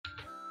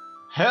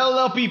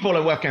Hello people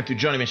and welcome to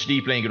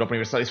Jonnymhd playing European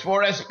Universalis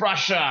Forest,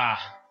 Prussia!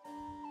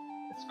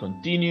 Let's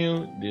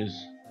continue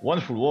this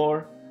wonderful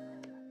war.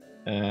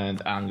 And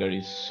Hungary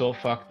is so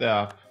fucked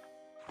up.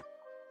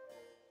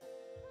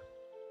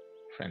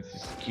 France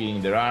is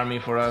killing their army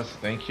for us,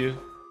 thank you.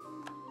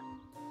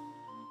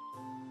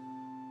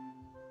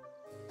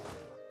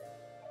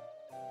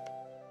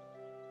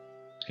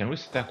 Can we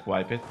stack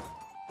wipe it?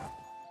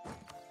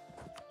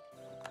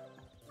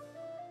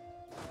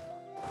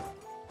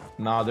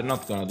 No, they're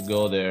not gonna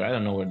go there. I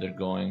don't know where they're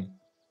going.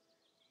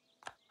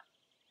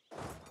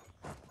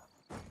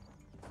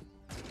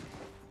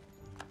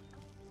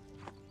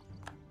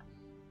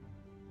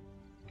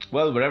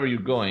 Well, wherever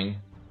you're going,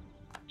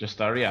 just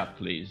hurry up,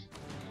 please.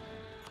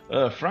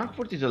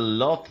 Frankfurt is a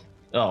lot.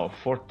 Oh,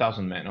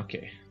 4,000 men.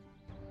 Okay.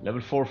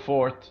 Level 4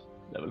 fort.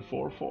 Level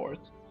 4 fort.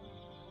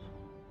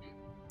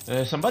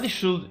 Somebody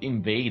should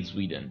invade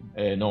Sweden.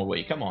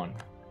 Norway, come on.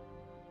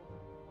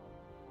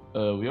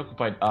 We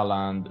occupied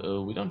Åland.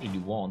 We don't really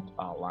want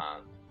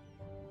Åland.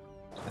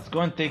 Let's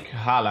go and take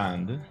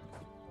Halland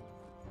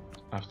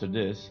after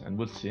this, and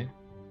we'll see.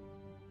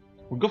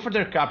 We'll go for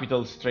their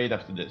capital straight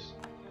after this.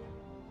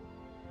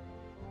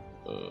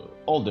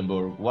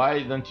 Oldenburg,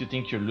 why don't you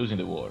think you're losing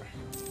the war?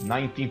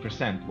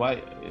 19%.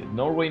 Why?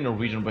 Norway,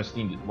 Norwegian, West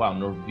Indies. Wow,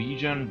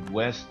 Norwegian,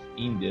 West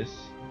Indies.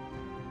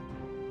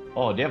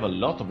 Oh, they have a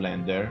lot of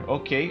land there.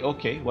 Okay,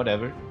 okay,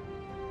 whatever.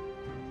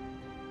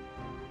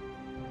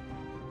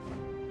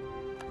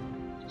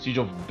 Siege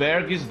of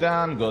Berg is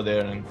done. Go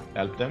there and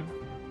help them.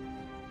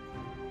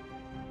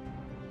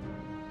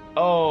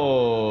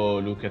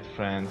 Oh, look at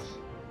France.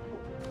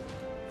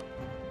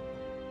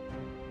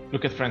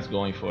 Look at France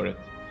going for it.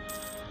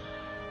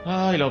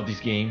 I love this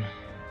game.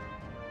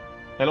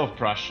 I love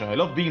Prussia. I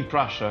love being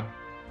Prussia.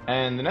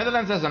 And the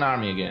Netherlands has an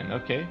army again.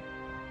 Okay.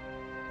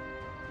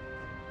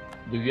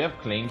 Do you have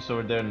claims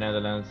over there,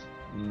 Netherlands?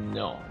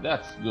 No,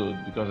 that's good,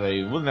 because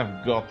I wouldn't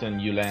have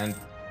gotten you land.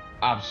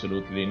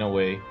 Absolutely, no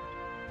way.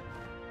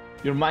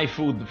 You're my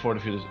food for the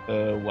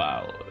future.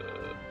 Wow.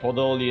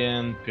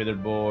 Podolian,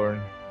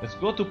 Peterborn. Let's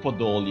go to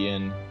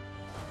Podolian.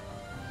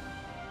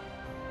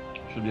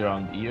 Should be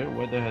around here.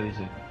 Where the hell is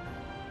it?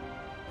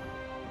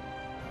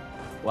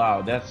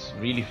 Wow, that's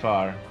really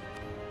far.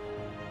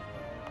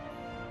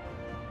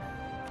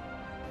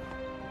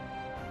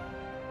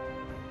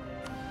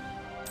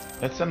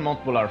 Let's send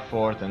Montpolar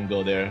Fort and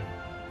go there.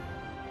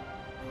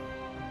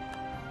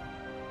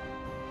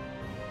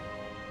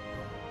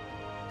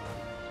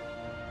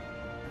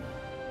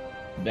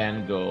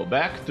 Then go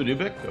back to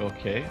Lübeck,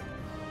 okay.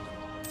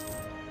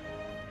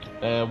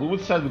 We will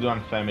side with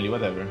one family,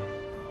 whatever.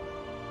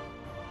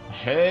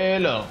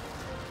 Hello!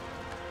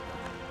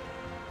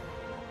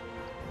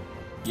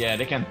 Yeah,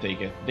 they can't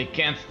take it. They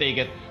can't take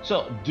it.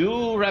 So,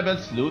 do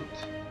rebels loot?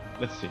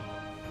 Let's see.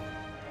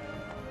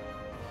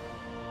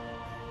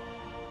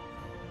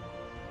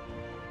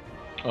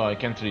 Oh, I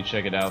can't really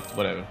check it out.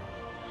 Whatever.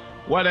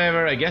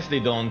 Whatever, I guess they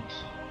don't.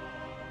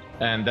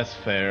 And that's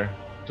fair.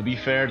 To be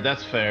fair,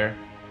 that's fair.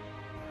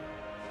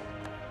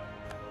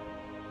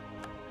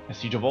 A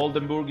siege of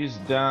Oldenburg is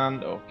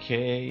done.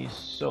 Okay,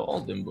 so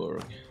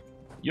Oldenburg.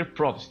 You're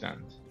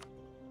Protestant.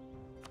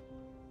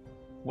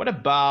 What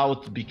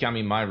about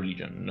becoming my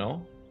religion?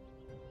 No?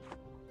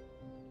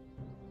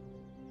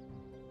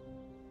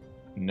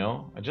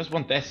 No? I just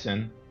want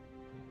Essen.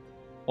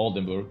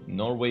 Oldenburg.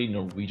 Norway,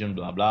 Norwegian,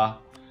 blah blah.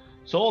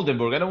 So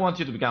Oldenburg, I don't want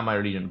you to become my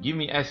religion. Give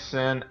me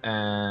Essen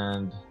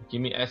and...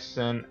 Give me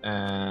Essen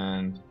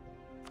and...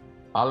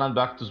 Åland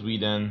back to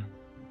Sweden.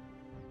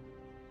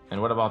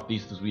 And what about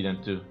these to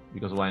Sweden too?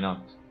 Because why not?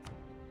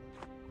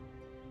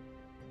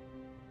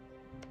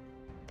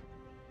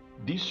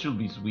 These should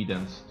be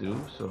Sweden's too,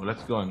 so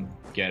let's go and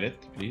get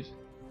it, please.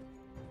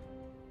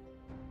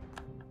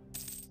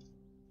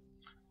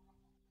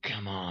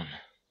 Come on.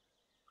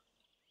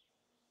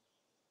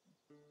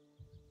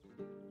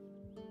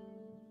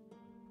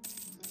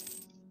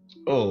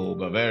 Oh,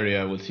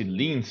 Bavaria will see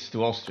leans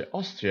to Austria.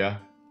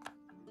 Austria?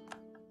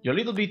 You're a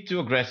little bit too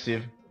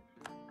aggressive.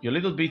 You're a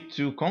little bit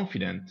too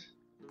confident.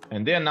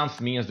 And they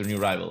announced me as their new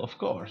rival, of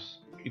course.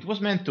 It was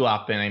meant to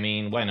happen, I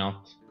mean, why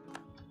not?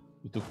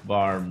 We took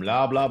Bar,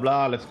 blah blah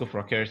blah, let's go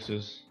for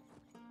Akersus.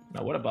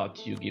 Now what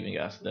about you giving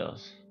us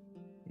those?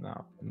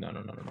 No,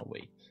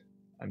 wait.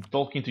 I'm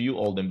talking to you,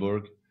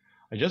 Oldenburg.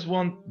 I just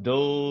want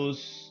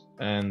those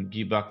and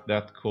give back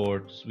that core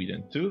to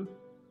Sweden too.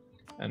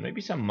 And maybe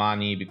some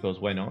money, because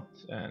why not?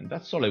 And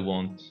that's all I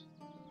want.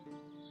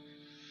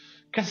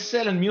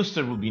 Kassel and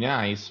Münster would be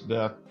nice,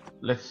 but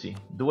let's see.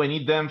 Do I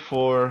need them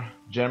for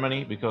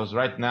Germany? Because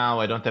right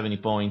now I don't have any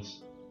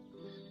points.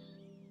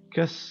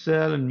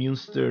 Kassel and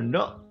Münster,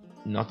 no.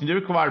 Not in the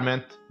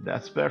requirement.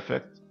 That's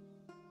perfect.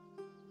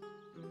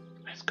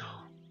 Let's go.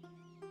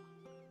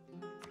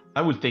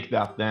 I will take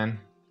that then,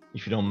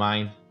 if you don't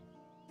mind.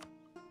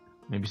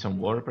 Maybe some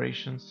war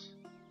operations.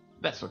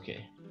 That's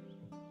okay.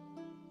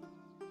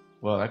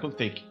 Well, I could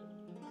take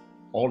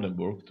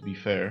Oldenburg, to be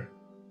fair.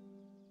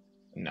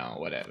 No,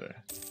 whatever.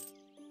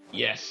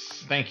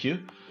 Yes, thank you.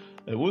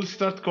 We'll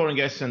start scoring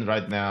Essen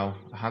right now.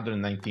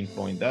 119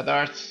 points. That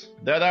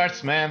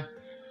hurts, man.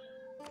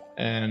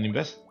 And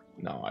invest.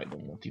 No, I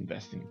don't want to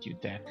invest into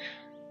tech.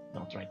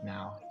 Not right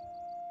now.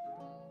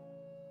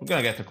 We're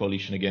gonna get a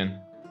coalition again.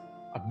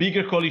 A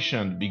bigger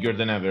coalition, bigger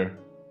than ever.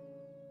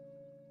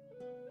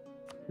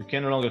 We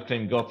can no longer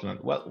claim Gotland.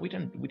 Well, we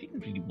didn't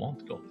really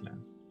want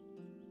Gotland.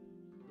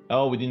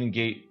 Oh, we didn't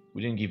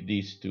give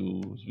this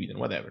to Sweden.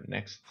 Whatever.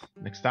 Next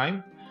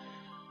time.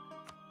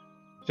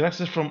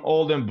 Access from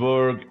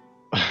Oldenburg.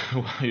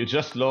 You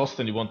just lost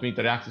and you want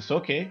military access.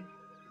 Okay.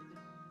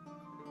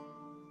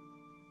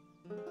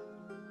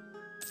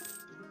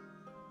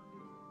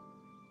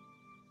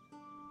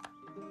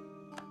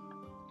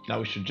 Now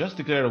we should just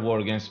declare a war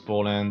against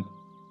Poland.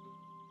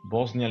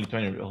 Bosnia,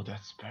 Lithuania. Oh,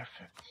 that's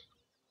perfect.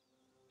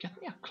 Get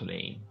me a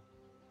claim.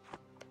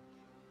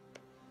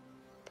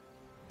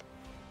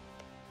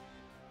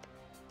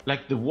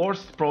 Like the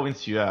worst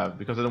province you have,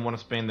 because I don't want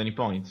to spend any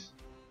points.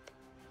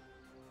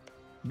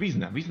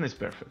 Visna is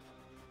perfect.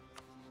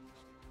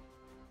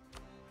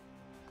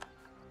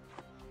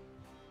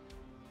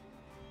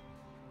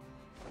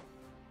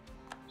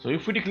 So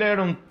if we declare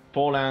on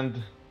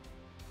Poland,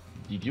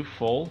 did you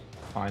fall?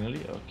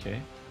 Finally,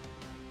 okay.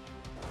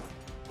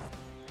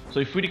 So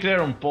if we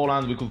declare on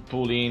Poland, we could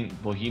pull in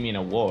Bohemia in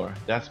a war.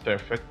 That's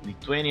perfect.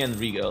 Lithuania and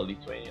Riga,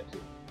 Lithuania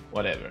too.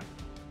 Whatever.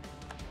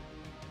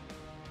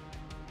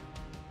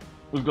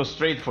 We'll go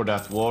straight for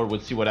that war.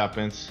 We'll see what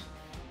happens.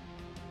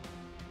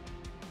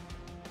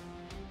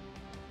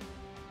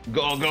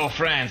 Go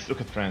France!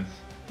 Look at France.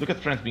 Look at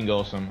France being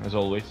awesome, as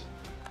always.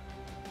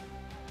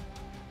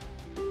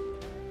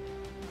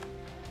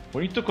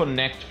 We need to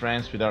connect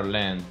France with our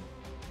land.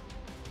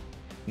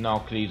 No,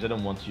 Cleves, I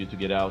don't want you to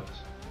get out.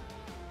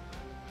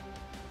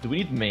 Do we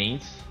need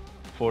Mainz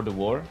for the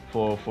war?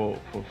 For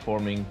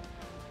forming...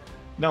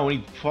 No, we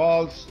need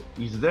Pfalz.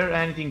 Is there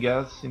anything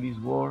else in this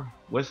war?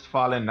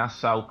 Westphalen,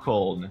 Nassau,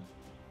 Köln.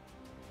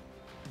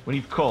 We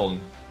need Köln.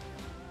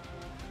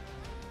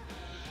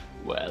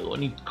 Well, we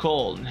need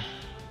Köln.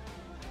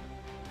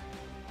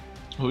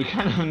 We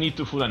kind of need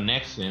to full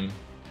annex him.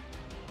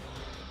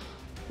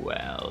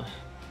 Well,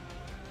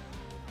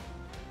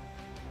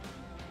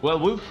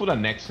 we'll full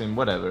annex him,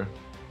 whatever.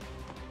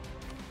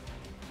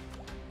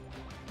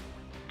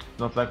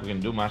 Not like we can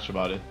do much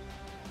about it.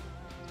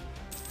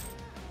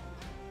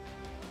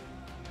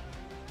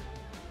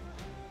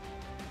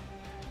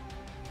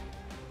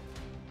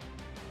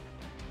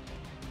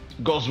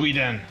 Go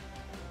Sweden!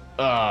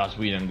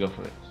 Sweden, go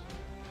for it.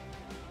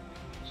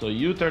 So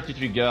you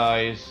 33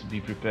 guys, be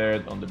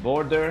prepared on the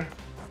border.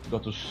 Go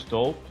to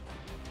Stope.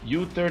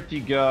 You 30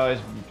 guys,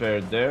 be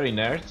prepared there in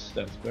Erz.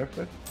 That's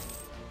perfect.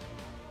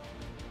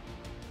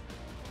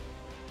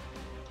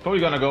 Probably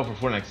gonna go for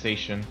full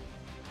annexation.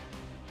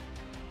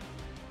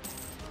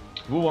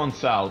 Who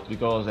wants out?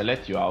 Because I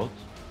let you out.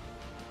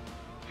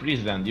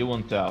 Friesland, you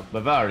want out.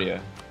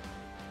 Bavaria.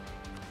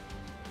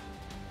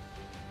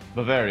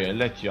 I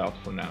let you out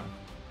for now.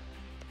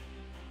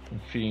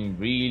 I'm feeling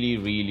really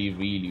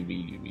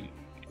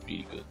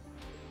good.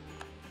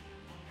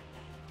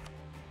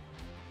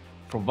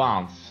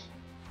 Provence.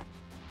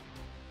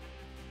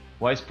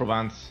 Why is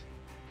Provence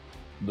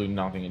doing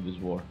nothing in this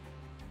war?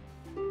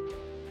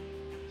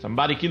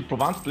 Somebody kill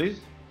Provence, please.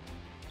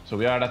 So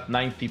we are at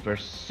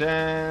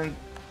 90%.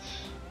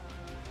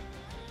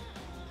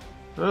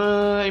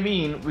 I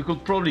mean, we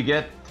could probably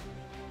get...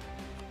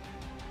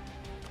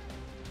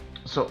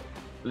 So,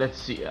 let's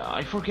see.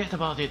 I forget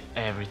about it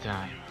every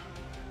time.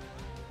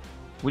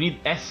 We need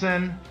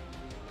Essen,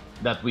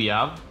 that we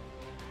have.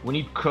 We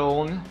need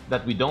Köln,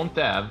 that we don't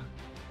have.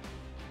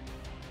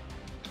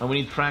 And we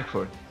need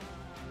Frankfurt.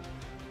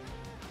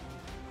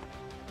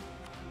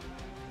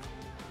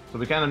 So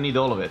we kind of need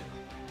all of it.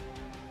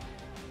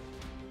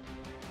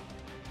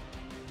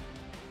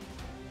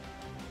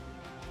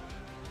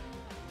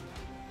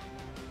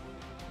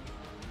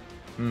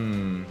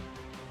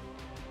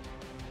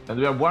 And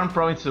we are one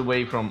province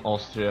away from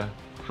Austria,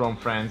 from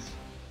France,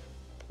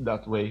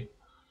 that way.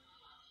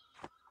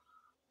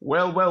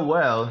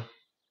 Well.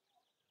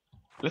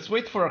 Let's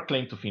wait for our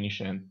claim to finish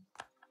and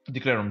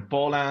declare on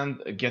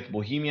Poland, get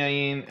Bohemia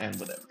in, and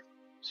whatever.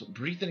 So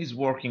Britain is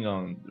working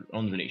on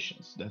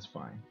relations. That's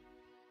fine.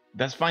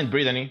 That's fine,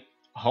 Brittany.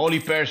 Holy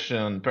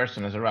person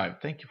has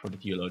arrived. Thank you for the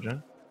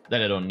theologian.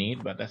 That I don't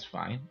need, but that's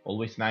fine.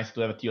 Always nice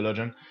to have a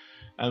theologian.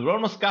 And we're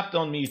almost capped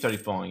on military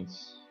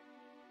points.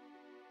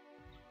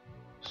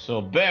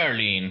 So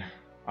Berlin,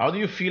 how do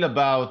you feel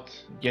about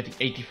getting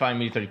 85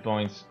 military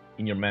points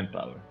in your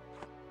manpower?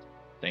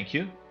 Thank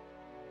you.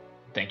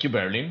 Thank you,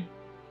 Berlin.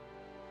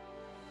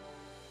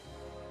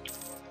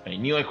 I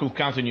knew I could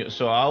count on you.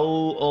 So how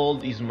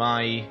old is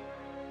my...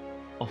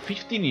 Oh,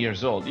 15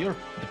 years old. You're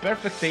the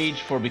perfect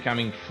age for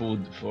becoming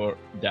food for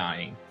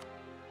dying.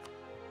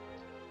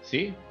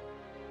 See?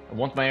 I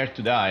want my heir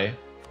to die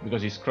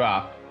because he's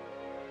crap.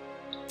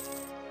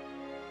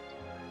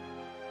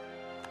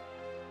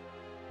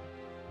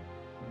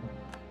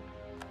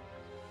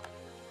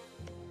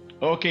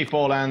 Okay,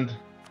 Poland.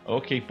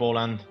 Okay,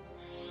 Poland.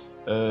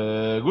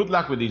 Good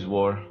luck with this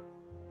war.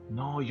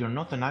 No, you're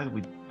not an ally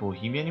with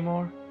Bohemia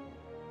anymore?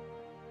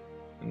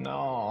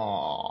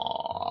 No,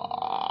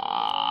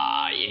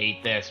 I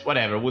hate this.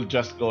 Whatever, we'll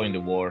just go in the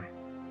war.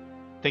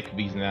 Take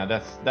Bizna,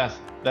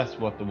 that's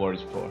what the war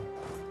is for.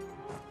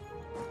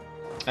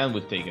 And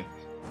we'll take it.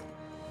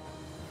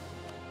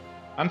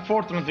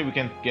 Unfortunately, we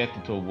can't get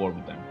into a war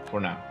with them, for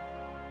now.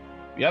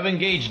 We have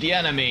engaged the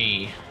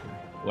enemy!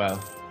 Well,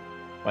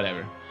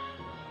 whatever.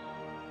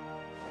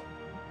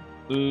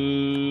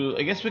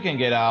 I guess we can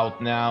get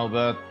out now,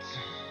 but...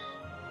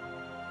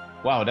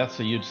 Wow, that's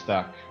a huge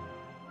stack.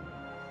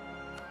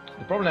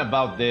 The problem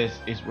about this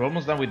is we're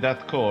almost done with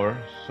that core,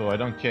 so I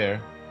don't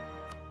care.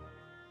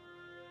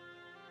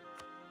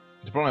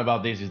 The problem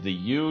about this is the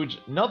huge...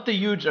 Not the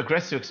huge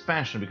aggressive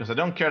expansion, because I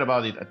don't care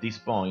about it at this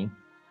point.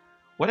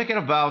 What I care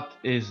about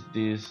is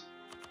this...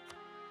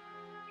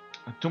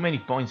 Too many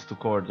points to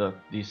core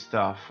this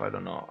stuff, I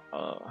don't know.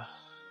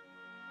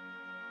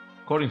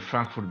 Core in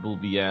Frankfurt will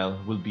be L.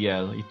 It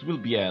will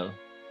be L.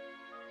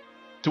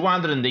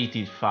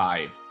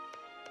 285.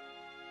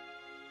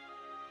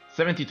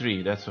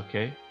 73, that's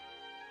okay.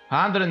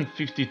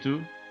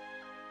 152.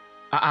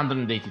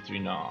 183,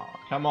 no.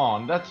 Come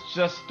on, that's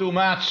just too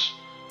much.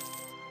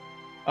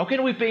 How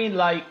can we pay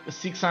like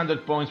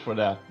 600 points for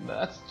that?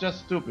 That's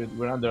just stupid.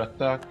 We're under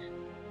attack.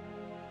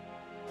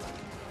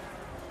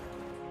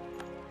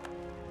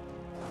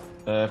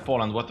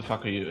 Poland, what the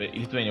fuck are you...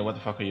 Lithuania, what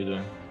the fuck are you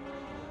doing?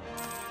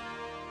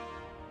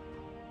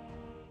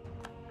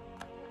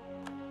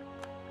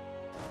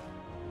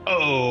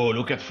 Oh,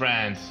 look at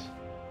France.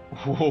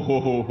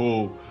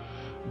 Whoa.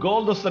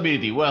 Gold or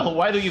stability? Well,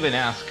 why do you even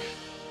ask?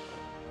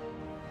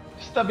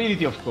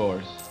 Stability, of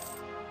course.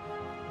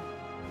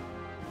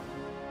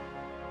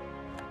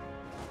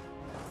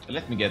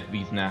 Let me get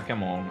these now,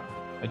 come on.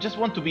 I just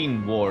want to be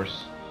in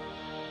wars.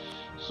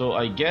 So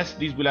I guess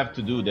this will have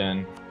to do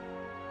then.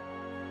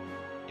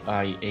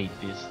 I hate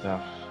this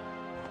stuff.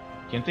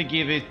 Can't I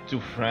give it to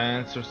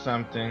France or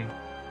something?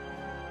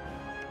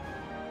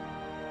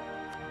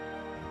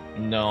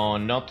 No,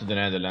 not to the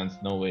Netherlands,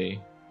 no way.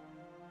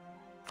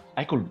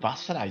 I could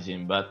vassalize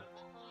him, but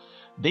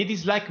they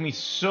dislike me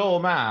so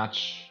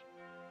much,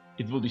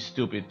 it would be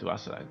stupid to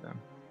vassalize them.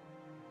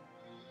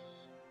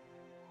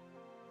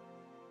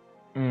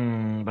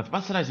 But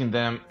vassalizing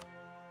them...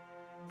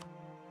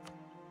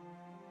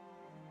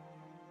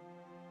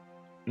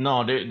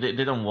 No,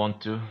 they don't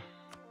want to.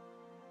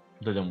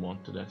 They don't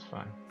want to, that's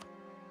fine.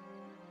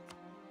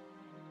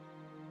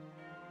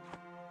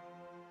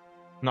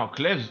 No,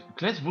 Cleves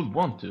would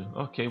want to.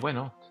 Okay, why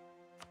not?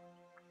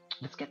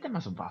 Let's get them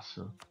as a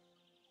vassal.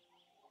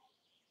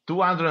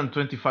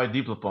 225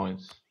 diplo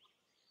points.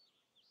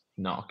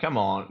 No, come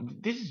on.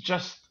 This is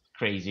just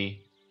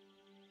crazy.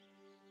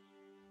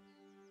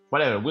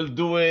 Whatever, we'll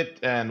do it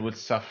and we'll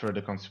suffer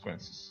the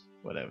consequences.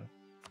 Whatever.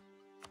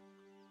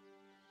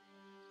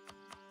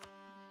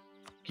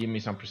 Give me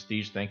some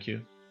prestige, thank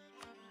you.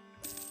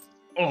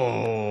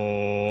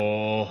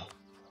 Oh,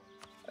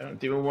 I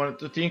don't even want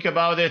to think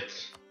about it.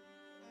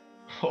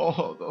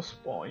 Oh, those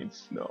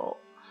points, no.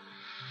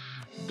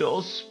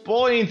 Those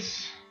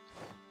points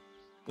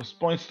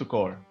to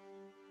core.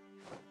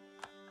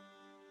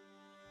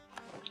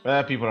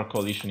 People are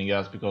coalitioning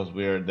us because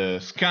we're the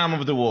scum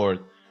of the world.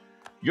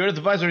 Your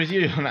advisor is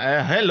here.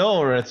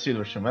 Hello, Red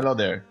Silversham. Hello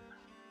there.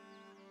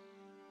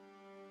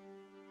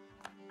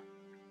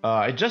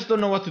 I just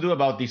don't know what to do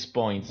about these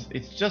points.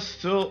 It's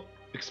just so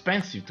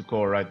expensive to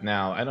core right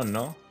now. I don't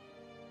know.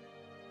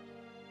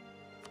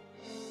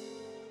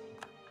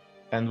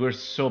 And we're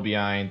so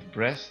behind.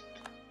 Brest?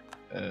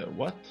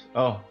 What?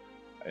 Oh,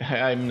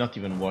 I'm not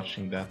even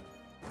watching that.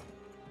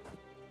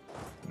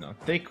 No,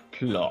 take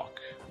Plock.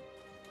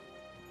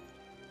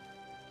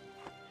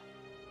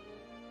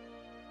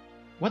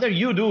 What are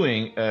you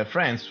doing,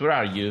 France? Where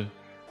are you?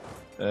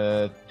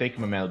 Take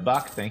Memel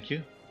back, thank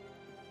you.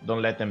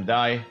 Don't let them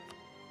die.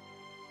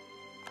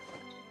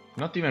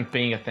 Not even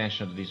paying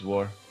attention to this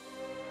war.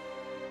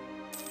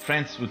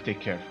 France will take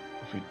care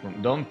of it.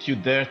 Don't you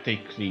dare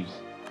take Cleves.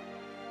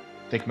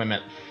 Take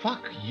Memel.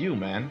 Fuck you,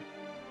 man.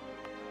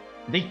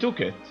 They took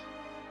it.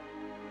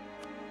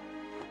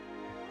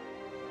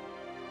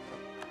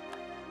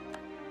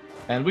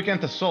 And we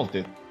can't assault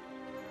it.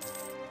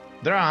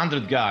 There are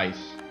 100 guys.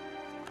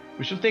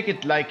 We should take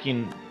it like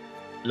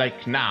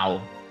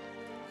now.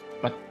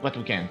 But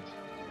we can't.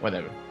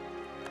 Whatever.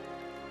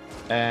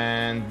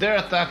 And they're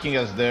attacking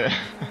us there.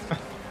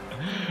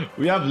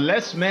 We have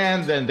less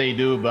men than they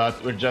do,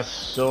 but we're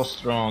just so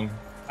strong.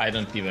 I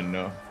don't even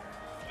know.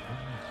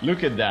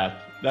 Look at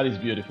that. That is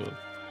beautiful.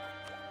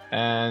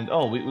 And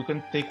oh, we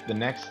can take the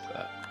next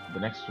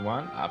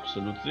one,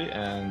 absolutely.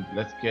 And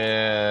let's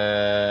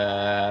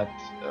get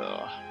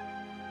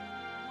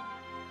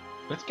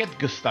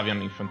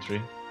Gustavian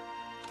infantry.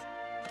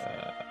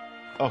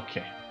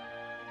 Okay.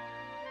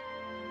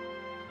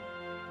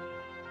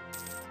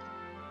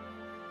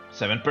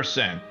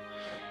 7%.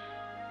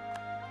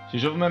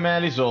 Siege of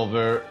Memel is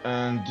over,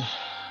 and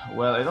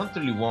well, I don't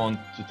really want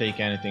to take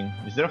anything.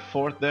 Is there a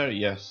fort there?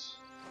 Yes.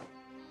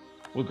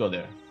 We'll go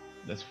there.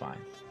 That's fine.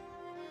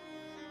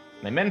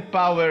 My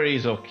manpower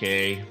is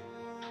okay.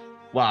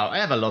 Wow, I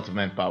have a lot of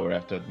manpower, I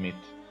have to admit.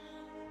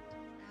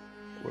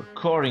 We're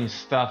coring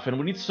stuff, and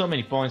we need so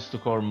many points to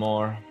core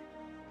more.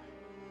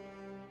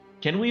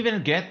 Can we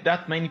even get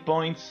that many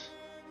points?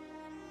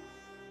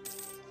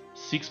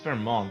 6 per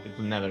month, it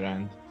will never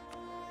end.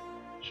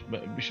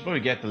 We should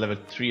probably get a level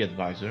 3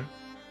 advisor.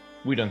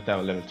 We don't have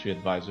a level 3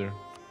 advisor.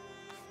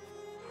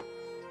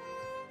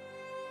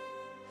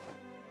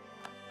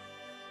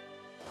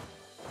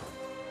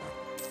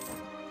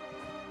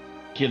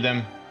 Kill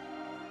them.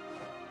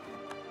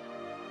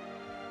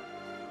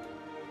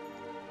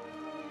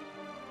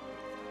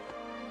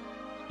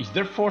 Is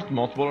there fourth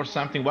multiple or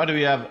something? Why do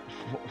we have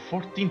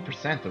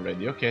 14%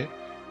 already? Okay.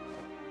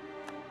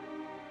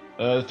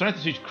 Trying to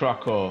switch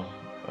Krakow.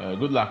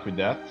 Good luck with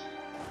that.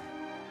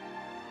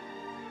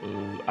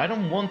 I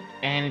don't want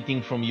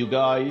anything from you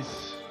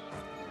guys.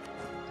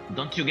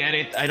 Don't you get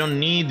it? I don't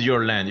need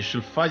your land. You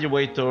should fight your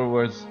way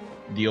towards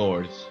the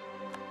ores.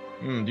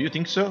 Do you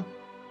think so?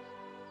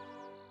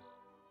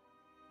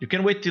 You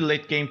can wait till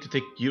late game to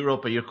take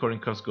Europe and your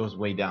current cost goes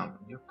way down.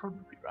 You're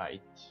probably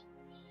right.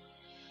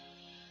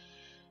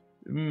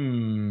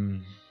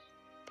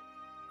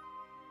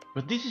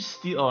 But this is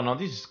still... Oh no,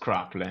 this is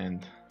crap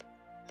land.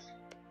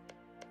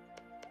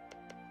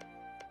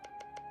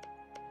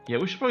 Yeah,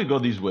 we should probably go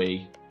this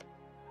way.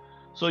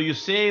 So you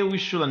say we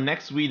should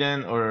annex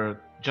Sweden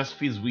or just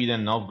feed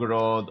Sweden,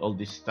 Novgorod, all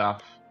this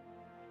stuff,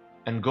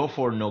 and go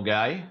for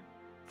Nogai?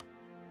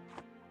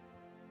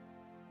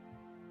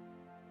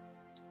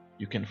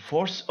 You can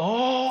force...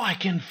 Oh, I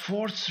can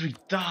force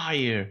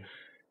retire.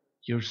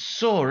 You're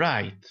so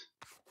right.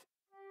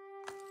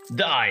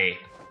 Die.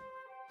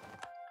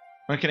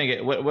 When can I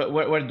get...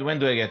 when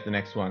do I get the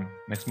next one?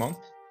 Next month?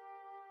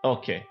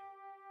 Okay.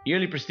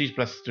 Yearly prestige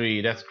plus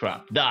 3. That's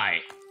crap.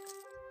 Die.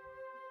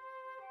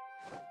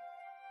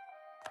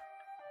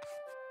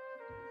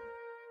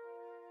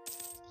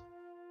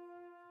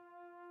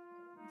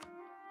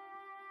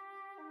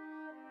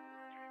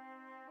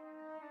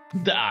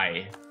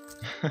 Die.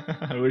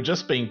 We're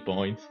just paying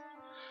points.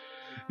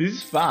 This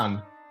is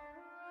fun.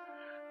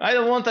 I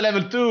don't want a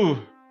level 2.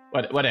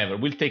 Whatever,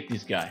 we'll take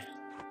this guy.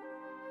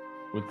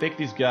 We'll take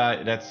this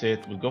guy, that's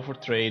it. We'll go for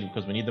trade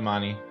because we need the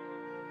money.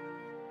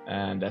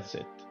 And that's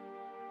it.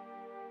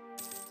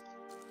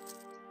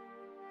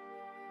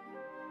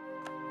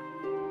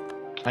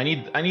 I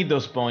need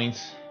those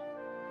points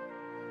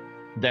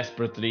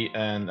desperately,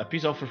 and a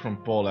peace offer from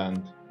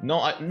Poland. No,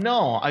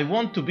 I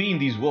want to be in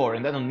this war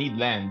and I don't need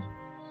land.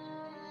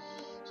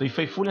 So if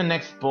I fully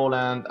annex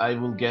Poland, I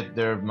will get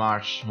their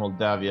March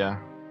Moldavia.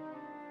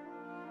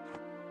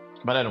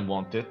 But I don't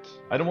want it.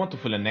 I don't want to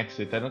fully annex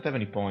it. I don't have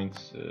any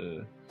points.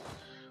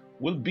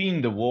 We'll be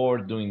in the war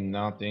doing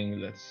nothing.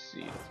 Let's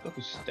see. Let's go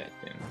to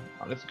Stettin.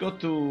 Let's go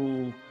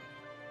to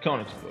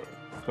Königsberg.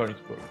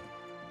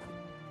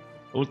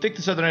 We'll take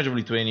the southern edge of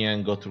Lithuania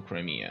and go to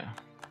Crimea.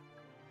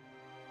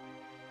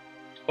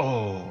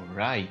 Oh,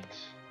 right.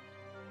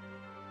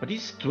 But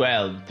it's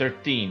 12,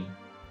 13.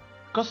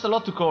 Costs a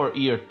lot to core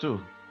here too.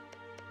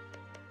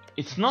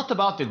 It's not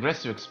about the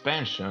aggressive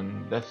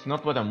expansion. That's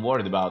not what I'm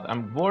worried about.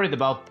 I'm worried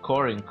about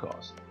coring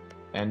cost.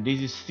 And this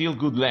is still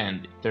good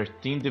land.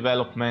 13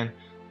 development,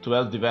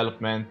 12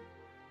 development.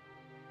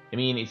 I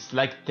mean, it's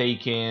like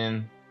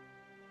taking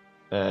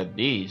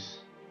these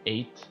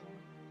 8,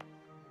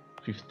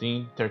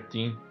 15,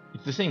 13.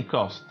 It's the same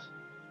cost.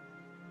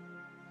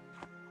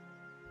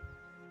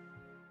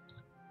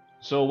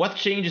 So what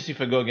changes if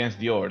I go against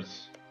the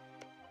odds?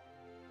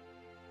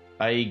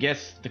 I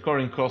guess the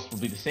coring cost will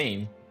be the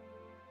same.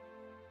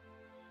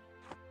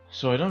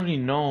 So I don't really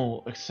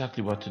know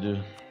exactly what to do.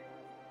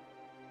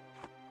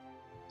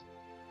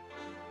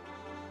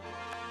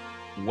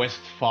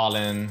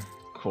 Westphalian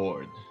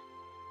Chord.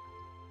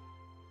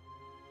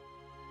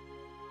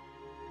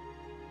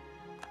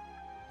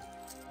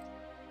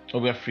 Oh,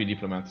 we have 3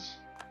 diplomats.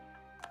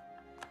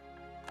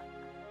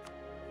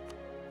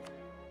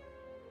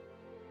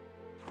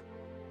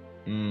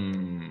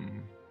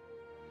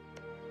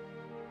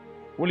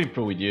 We'll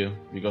improve with you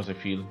because I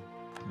feel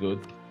good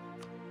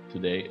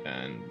today.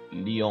 And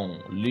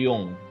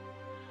Lyon.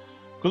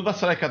 Could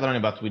vassalize Catalonia,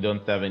 but we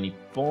don't have any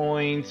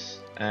points.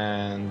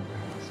 And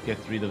let's get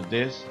rid of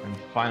this and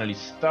finally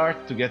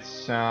start to get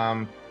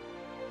some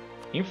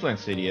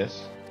influence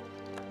areas.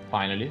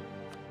 Finally,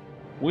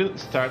 we'll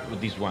start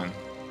with this one.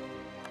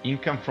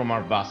 Income from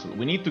our vassal.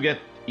 We need to get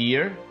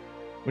here.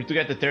 We need to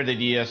get the third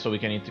idea so we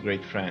can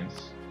integrate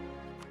France.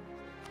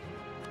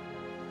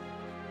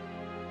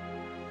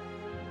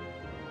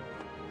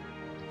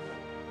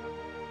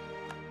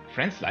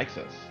 France likes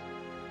us.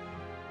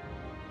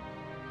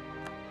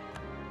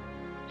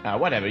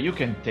 Whatever, you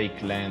can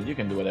take land, you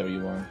can do whatever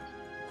you want.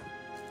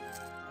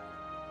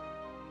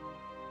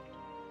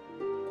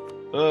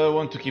 I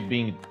want to keep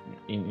being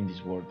in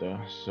this war though.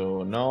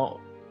 So no,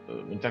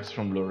 in tax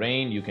from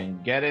Lorraine, you can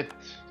get it.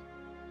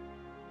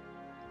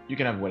 You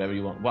can have whatever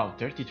you want. Wow,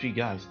 33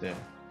 guys there.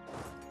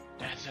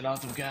 That's a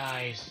lot of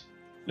guys.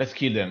 Let's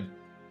kill them.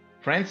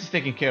 France is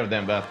taking care of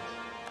them, but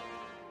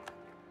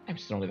I'm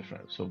stronger than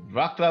France. So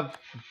Vaclav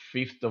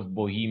V of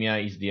Bohemia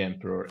is the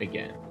emperor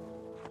again,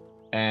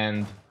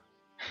 and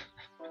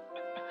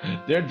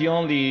they're the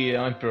only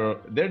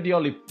emperor. They're the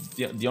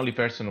only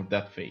person of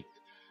that fate.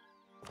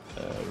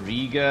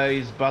 Riga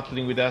is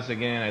battling with us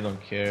again. I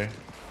don't care.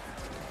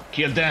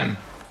 Kill them.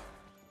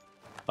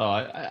 Oh,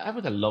 I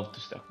would have loved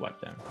to stack wipe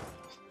them.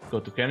 Go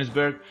to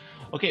Königsberg.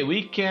 Okay,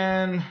 we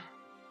can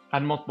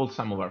unmothball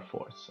some of our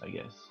forts, I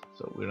guess.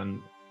 So we're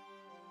on.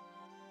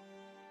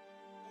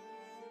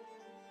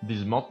 This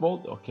is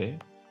mothballed, okay.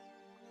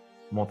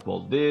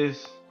 Mothball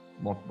this,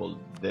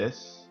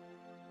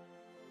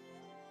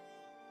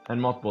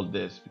 and mothball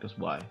this, because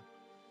why?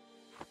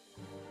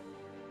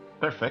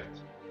 Perfect.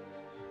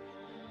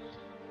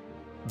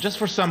 Just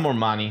for some more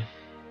money.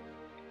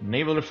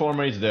 Naval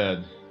Reformer is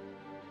dead.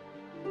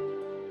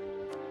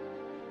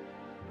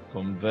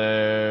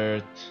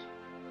 Convert.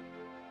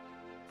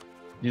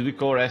 Did we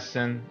core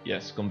Essen?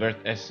 Yes, convert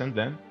Essen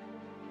then.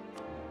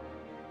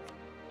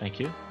 Thank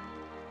you.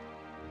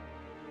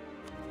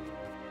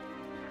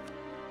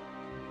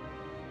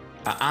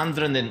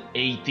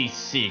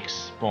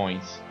 186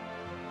 points.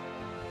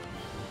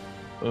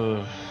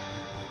 So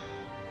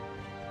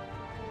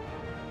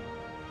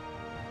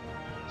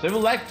I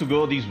would like to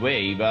go this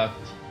way, but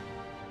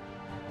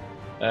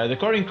the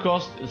coring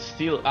cost is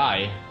still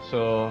high,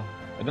 so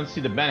I don't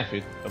see the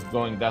benefit of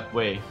going that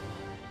way.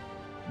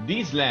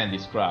 This land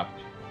is crap.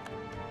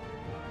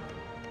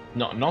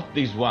 No, not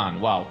this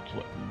one. Wow,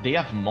 they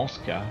have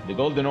Moscow. The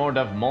Golden Horde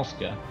have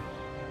Moscow.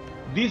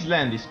 This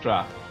land is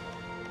crap.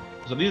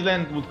 So this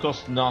land would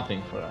cost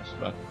nothing for us,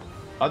 but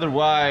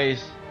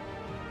otherwise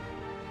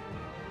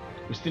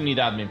we still need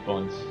admin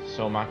points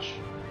so much.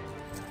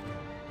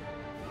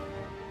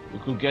 We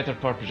could get our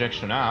power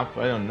projection up,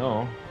 I don't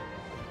know.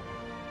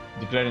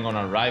 Declaring on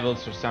our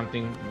rivals or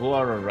something. Who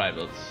are our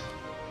rivals?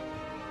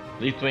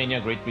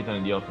 Lithuania, Great Britain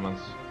and the Ottomans.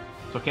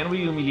 So can we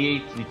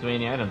humiliate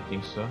Lithuania? I don't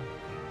think so.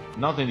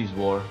 Not in this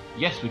war.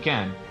 Yes, we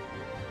can.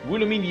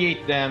 We'll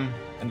humiliate them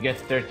and get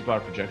 30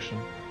 power projection.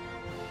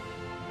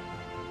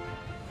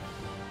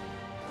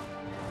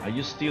 Are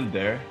you still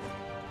there?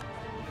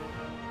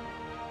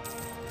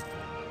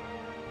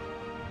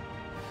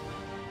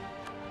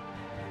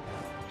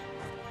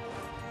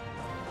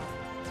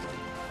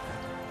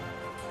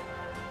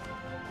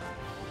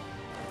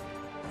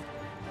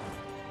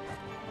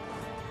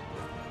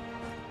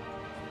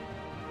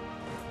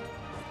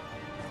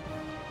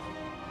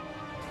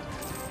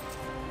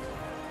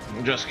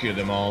 Just kill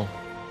them all.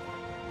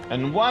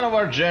 And one of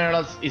our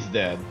generals is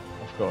dead,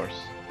 of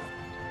course.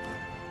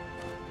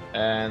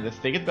 And let's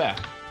take it back.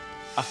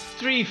 A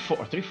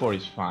 3-4. 3-4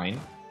 is fine.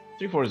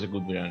 3-4 is a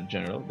good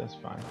general, that's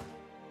fine.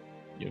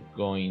 You're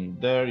going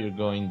there, you're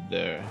going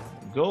there.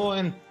 Go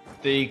and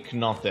take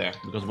Notek,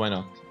 because why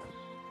not?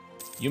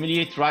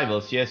 Humiliate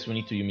rivals, yes, we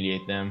need to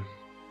humiliate them.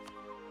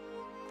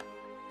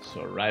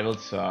 So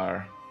rivals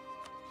are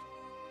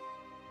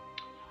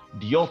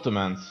the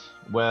Ottomans.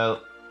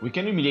 Well, we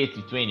can humiliate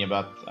Lithuania,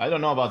 but I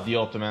don't know about the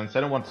Ottomans.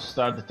 I don't want to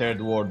start the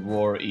Third World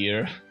War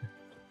here.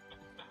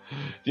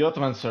 The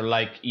Ottomans are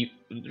like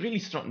really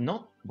strong.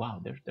 Not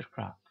wow, they're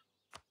crap.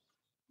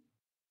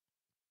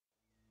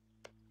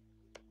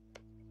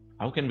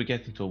 How can we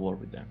get into a war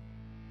with them?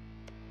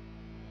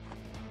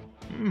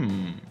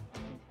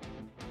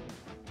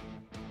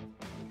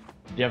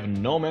 They have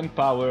no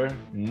manpower,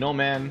 no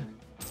man.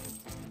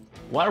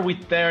 Why are we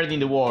third in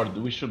the world?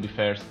 We should be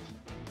first.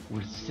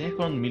 We're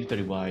second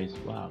military-wise.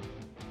 Wow.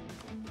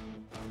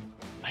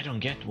 I don't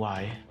get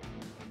why.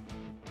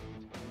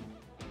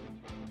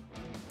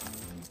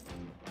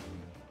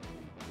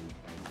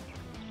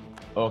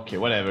 Okay,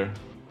 whatever.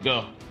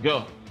 Go,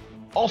 go.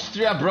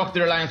 Austria broke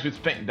their alliance with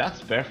Spain.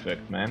 That's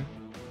perfect, man.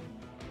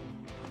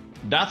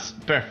 That's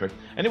perfect.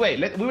 Anyway,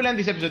 we will end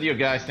this episode here,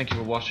 guys. Thank you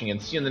for watching,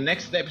 and see you in the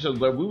next episode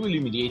where we will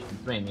humiliate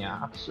Lithuania.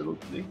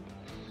 Absolutely.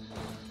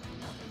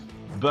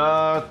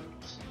 But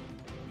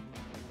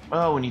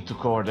oh, we need to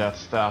core that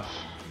stuff.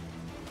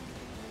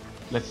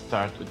 Let's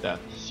start with that.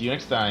 See you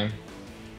next time.